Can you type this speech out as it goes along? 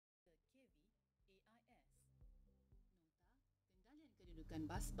penunjukan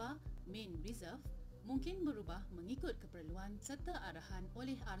busbar, main reserve mungkin berubah mengikut keperluan serta arahan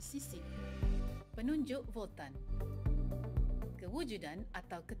oleh RCC. Penunjuk VOLTAN. Kewujudan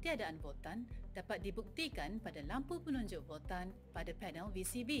atau ketiadaan VOLTAN dapat dibuktikan pada lampu penunjuk VOLTAN pada panel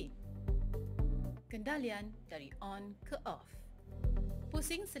VCB. Kendalian dari on ke off.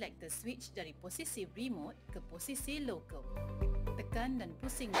 Pusing selektor switch dari posisi remote ke posisi local. Tekan dan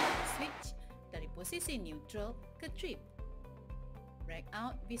pusing switch dari posisi neutral ke trip. Rack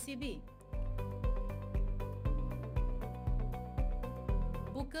out VCB.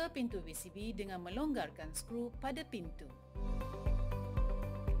 Buka pintu VCB dengan melonggarkan skru pada pintu.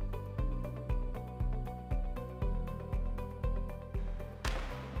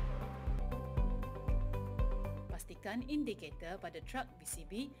 Pastikan indikator pada truk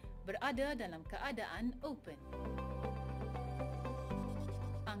VCB berada dalam keadaan open.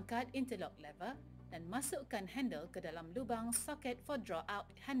 Angkat interlock lever dan masukkan handle ke dalam lubang soket for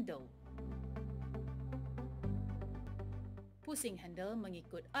DRAWOUT handle. Pusing handle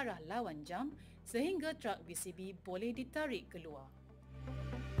mengikut arah lawan jam sehingga truk VCB boleh ditarik keluar.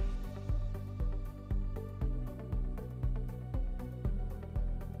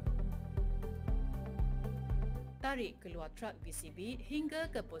 Tarik keluar truk VCB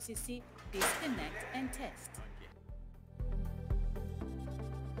hingga ke posisi disconnect and test.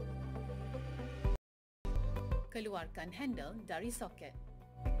 Keluarkan handle dari soket.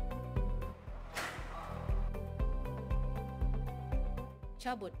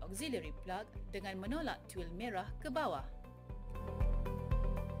 Cabut auxiliary plug dengan menolak tuil merah ke bawah.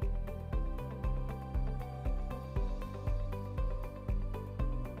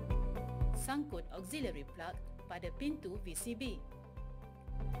 Sangkut auxiliary plug pada pintu VCB.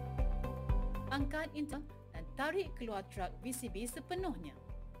 Angkat interlock dan tarik keluar truk VCB sepenuhnya.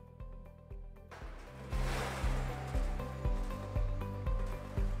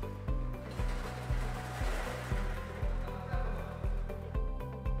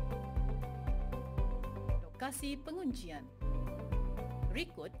 Lokasi penguncian.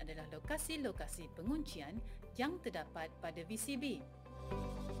 Berikut adalah lokasi-lokasi penguncian yang terdapat pada VCB.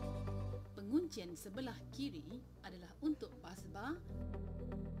 Penguncian sebelah kiri adalah untuk busbar,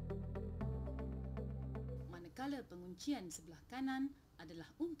 manakala penguncian sebelah kanan adalah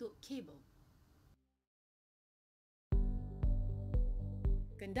untuk kabel.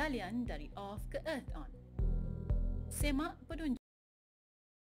 Kendalian dari off ke earth on. Semak penunjuk.